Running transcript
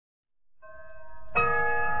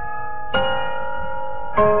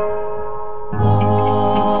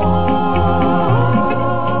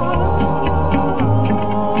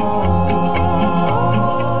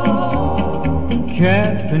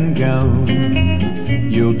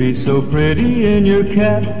You'll be so pretty in your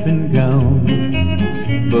cap and gown,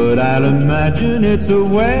 but I'll imagine it's a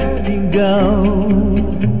wedding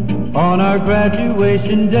gown on our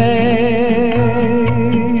graduation day.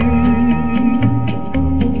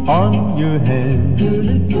 On your head,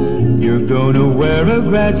 you're gonna wear a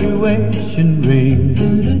graduation ring,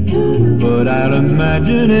 but I'll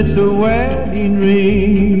imagine it's a wedding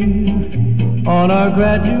ring on our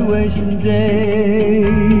graduation day.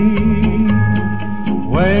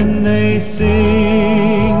 When they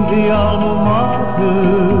sing the alma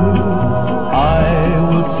mater, I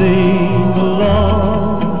will sing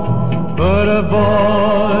along, but a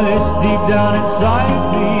voice deep down inside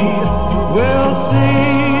me will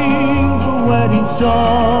sing the wedding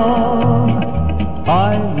song.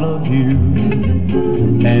 I love you,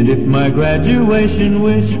 and if my graduation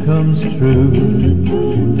wish comes true,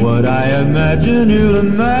 what I imagine you'll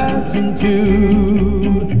imagine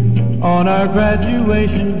too on our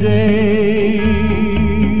graduation day.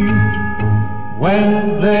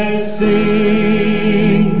 When they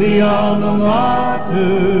sing the alma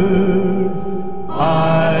mater,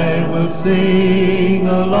 I will sing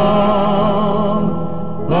along,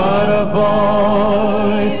 but a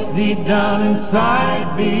voice deep down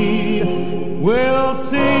inside me will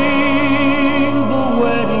sing the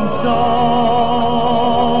wedding song.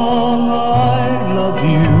 I love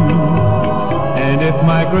you, and if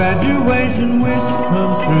my graduation wish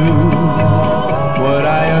comes true, what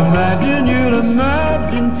I imagine you'll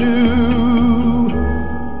imagine too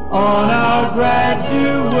on our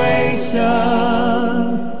graduation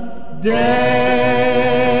day.